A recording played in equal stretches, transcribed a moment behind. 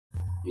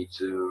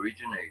It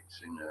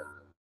originates in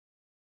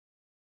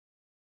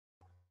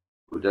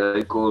what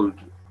I called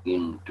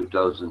in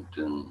 2000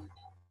 and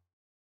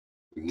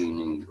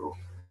beginning of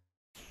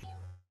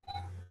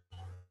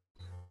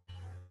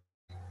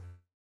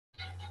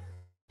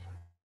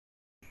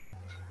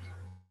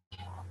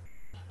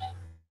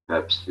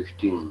perhaps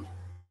 15,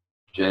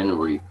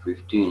 January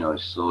 15, I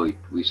saw it,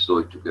 we saw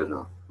it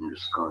together in the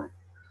sky.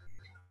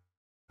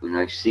 When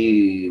I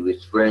see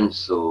with friends,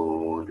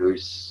 so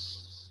there's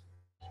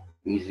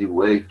easy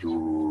way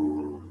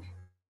to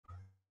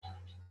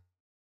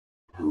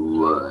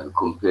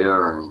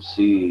compare and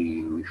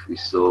see if we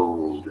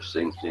saw the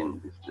same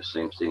thing, if the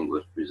same thing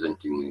was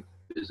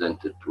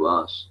presented to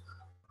us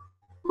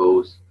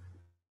both.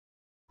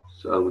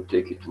 So I would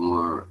take it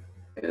more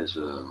as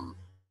a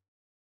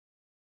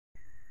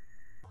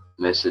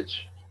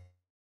message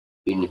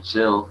in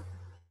itself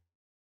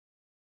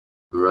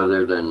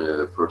rather than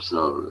a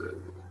personal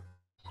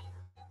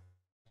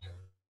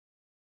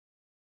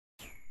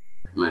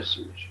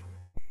message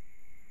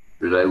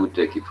that I would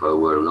take if I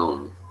were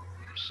alone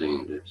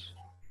seeing this.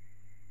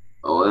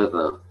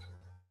 However,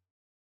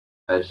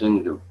 I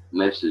think the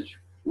message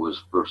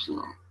was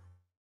personal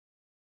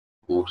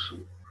also,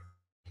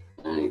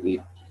 and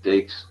it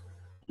takes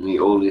me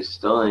all this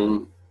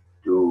time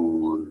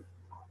to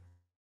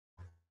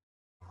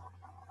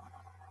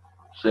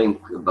think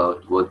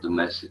about what the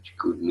message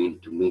could mean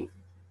to me.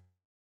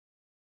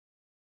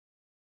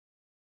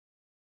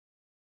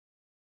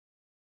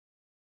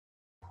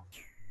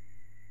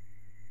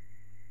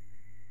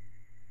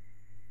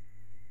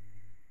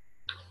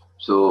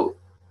 So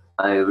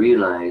I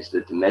realized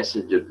that the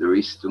message that there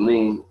is to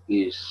me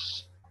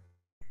is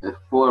a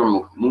form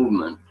of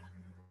movement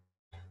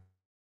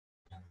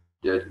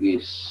that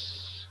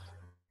is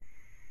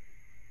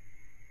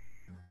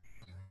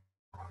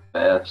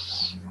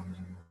perhaps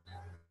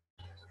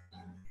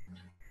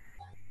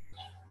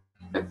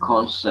a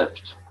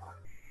concept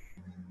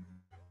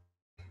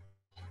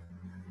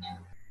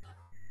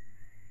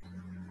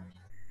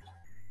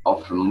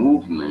of a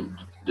movement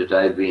that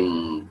I've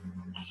been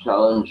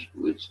challenged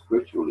with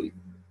spiritually,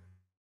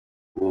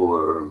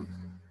 or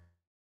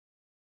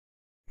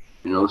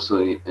and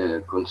also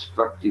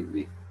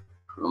constructively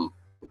from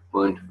a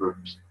point of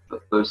a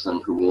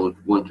person who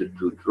wanted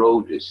to draw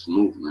this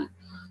movement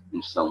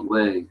in some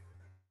way.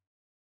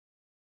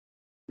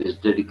 This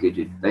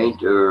dedicated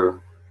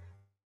painter,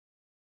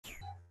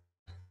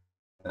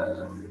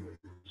 a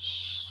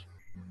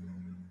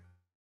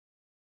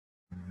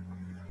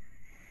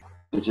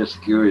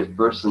just curious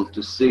person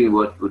to see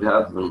what would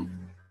happen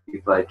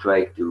if I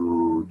tried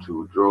to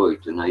draw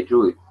it, and I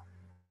drew it.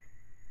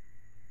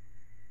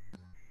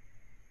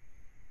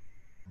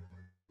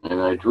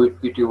 And I drew it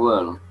pretty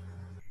well.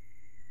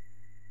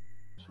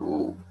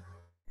 So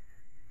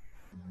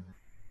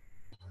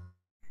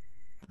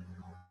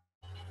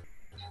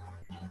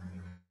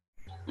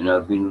and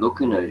I've been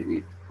looking at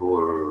it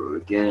for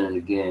again and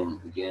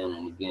again,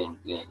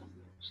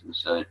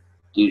 since I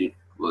did it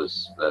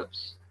was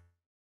perhaps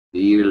a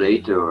year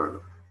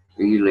later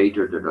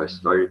that I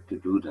started to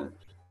do that.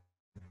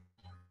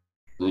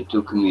 It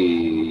took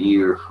me a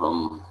year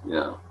from,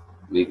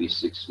 maybe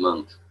 6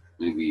 months,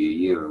 maybe a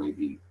year,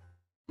 maybe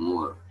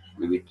more,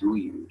 maybe 2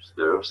 years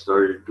that I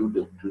started to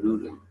do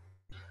them.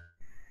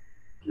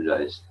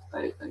 That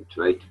I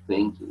tried to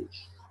paint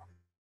this.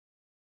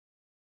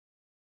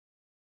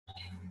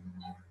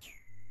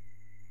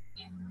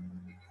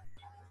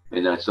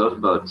 And I thought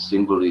about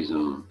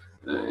symbolism,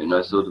 and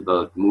I thought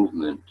about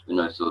movement, and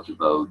I thought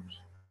about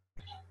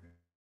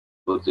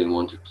what they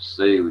wanted to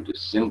say with the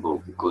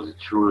symbol, because it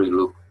surely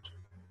looked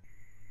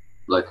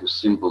like a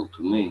symbol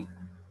to me.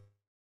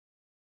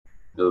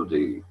 So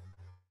the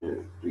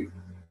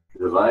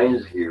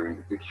lines here in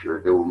the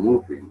picture, they were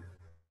moving.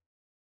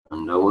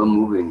 And they were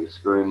moving, it's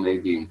very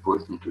maybe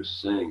important to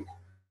say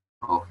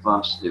how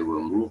fast they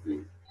were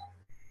moving.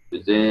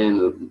 But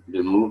then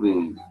the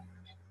moving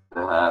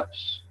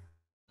perhaps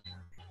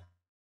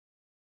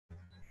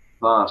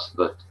fast,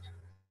 but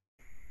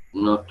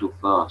not too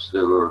fast.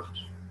 They were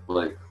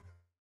like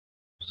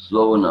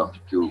slow enough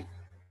to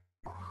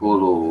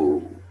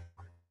follow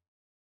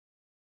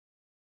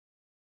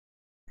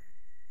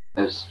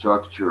a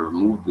structure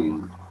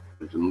moving,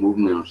 the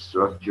movement of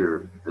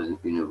structure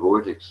in a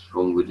vortex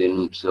from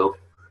within himself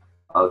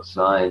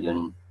outside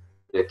and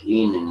back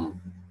in,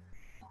 and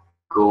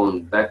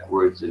going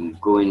backwards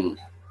and going,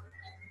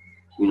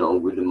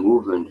 with the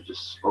movement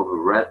just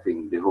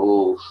overlapping. The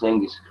whole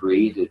thing is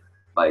created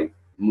by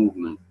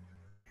movement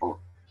of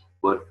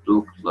what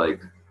looked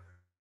like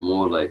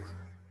more like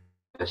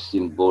a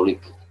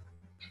symbolic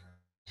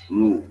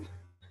move.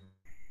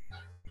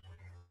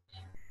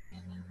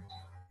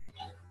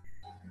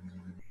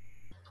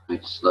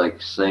 It's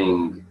like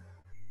saying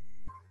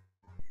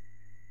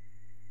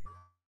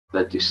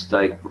that this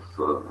type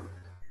of,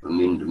 the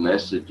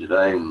message that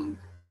I'm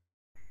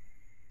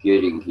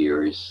getting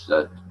here is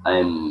that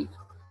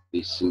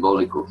is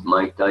symbolic of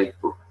my type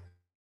of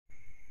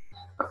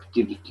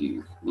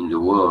activity in the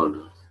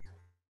world.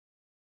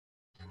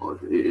 or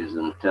it is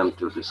an attempt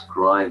to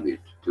describe it,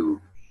 to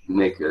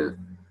make a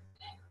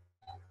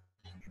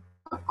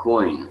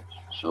coin,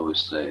 shall we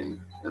say,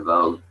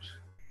 about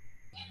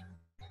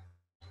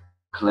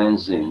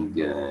cleansing,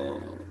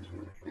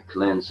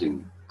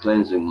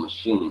 cleansing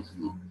machines.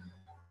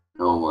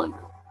 No wonder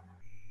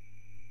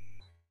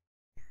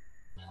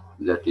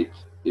that it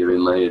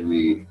reminded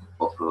me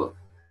of a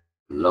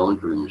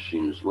laundry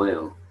machine as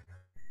well.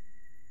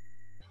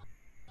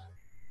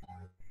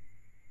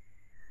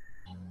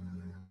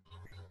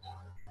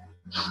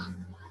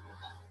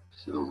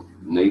 So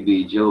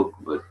maybe a joke,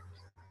 but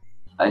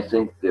I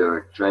think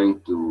they're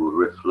trying to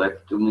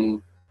reflect to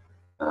me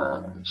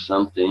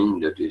something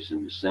that is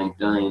at the same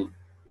time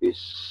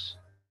is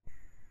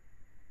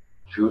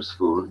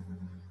truthful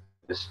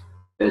as,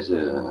 as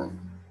a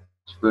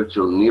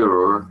spiritual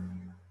mirror.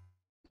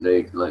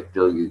 They like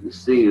tell you, you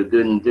see, you're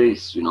doing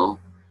this,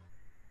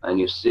 and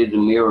you see the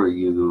mirror,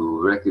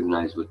 you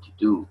recognize what you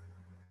do.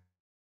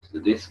 So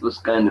this was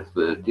kind of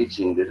a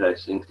teaching that I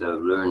think that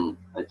I've learned.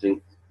 I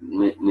think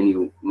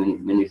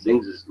many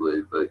things this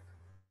way, but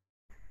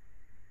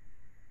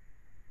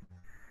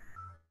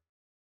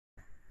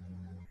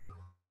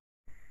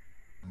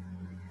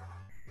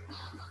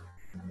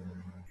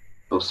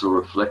also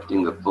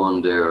reflecting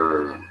upon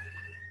their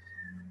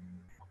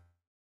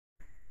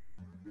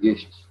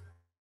gifts,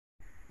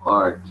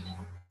 art.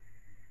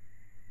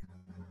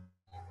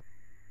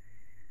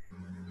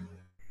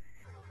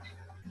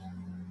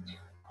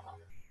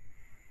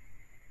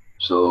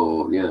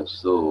 So yeah,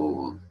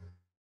 so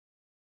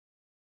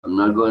I'm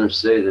not going to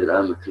say that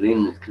I'm a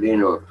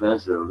cleaner or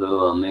cleanser,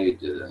 although I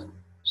made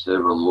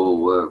several more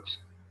works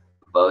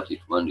about it.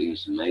 One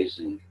is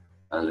amazing.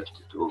 I left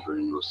it over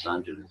in Los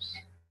Angeles.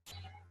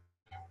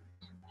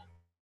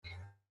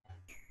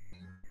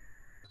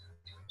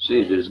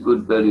 See, there's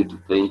good value to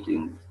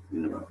painting,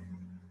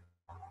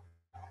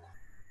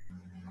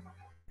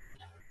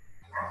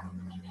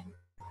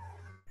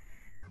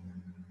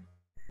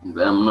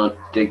 But I'm not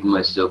taking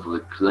myself as a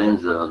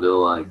cleanser,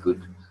 although I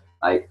could,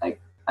 I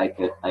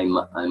can, I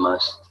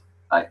must,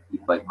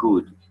 if I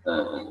could,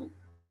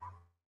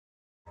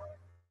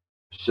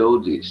 show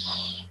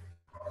this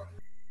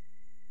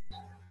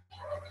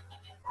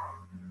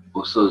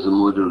also as a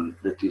model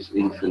that is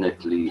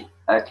infinitely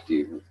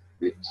active.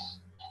 It's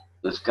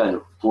this kind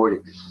of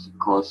vortex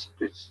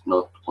concept. It's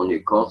not only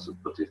a concept,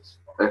 but it's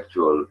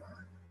actual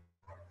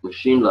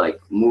machine-like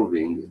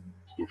moving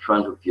in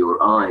front of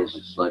your eyes.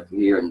 It's like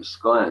here in the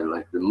sky,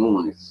 like the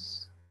moon.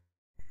 It's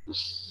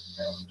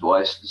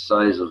twice the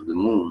size of the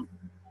moon.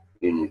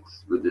 In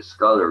its with this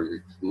color,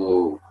 it's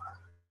more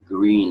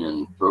green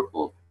and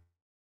purple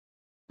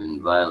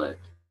and violet.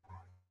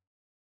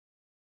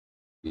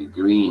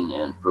 Green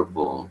and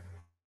purple,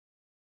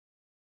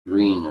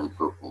 green and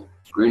purple,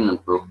 green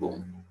and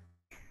purple.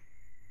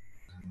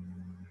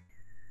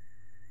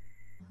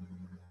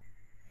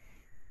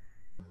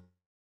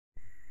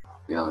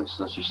 Yeah, it's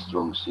such a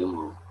strong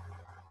symbol.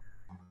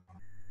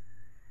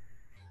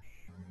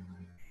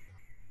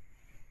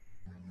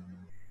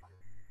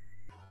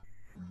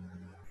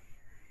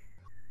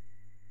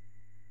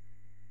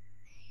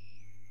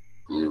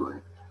 Anyway,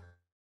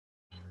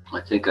 I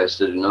think I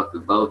said enough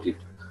about it,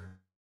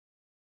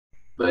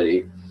 but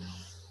it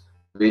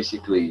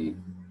basically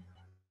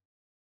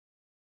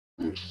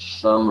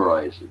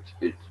summarize it.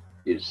 It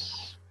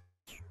is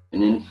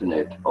an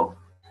infinite of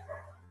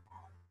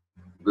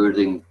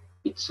birthing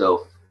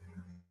itself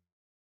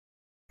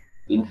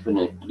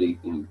infinitely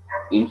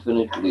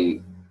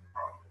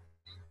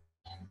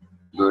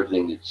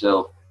birthing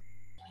itself.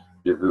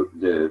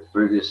 The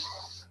previous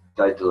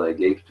title I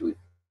gave to it,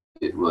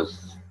 it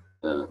was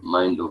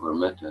Mind Over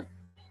Matter.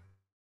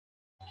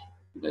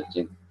 But I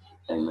think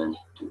I meant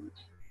to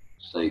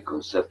say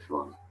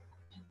conceptual.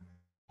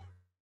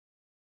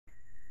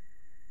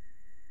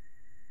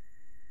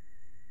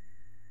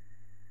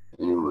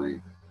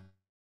 Anyway,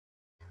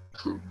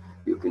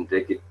 you can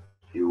take it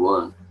if you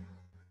want.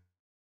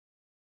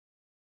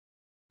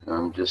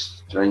 I'm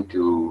just trying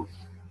to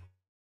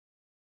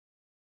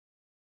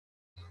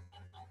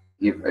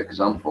give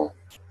example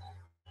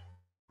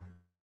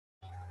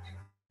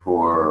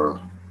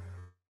for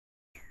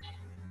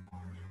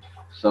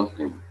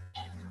something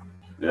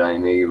that I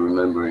may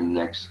remember in the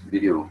next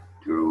video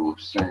to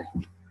say.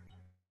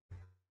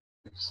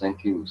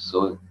 Thank you,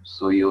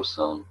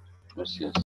 Yosan. Gracias.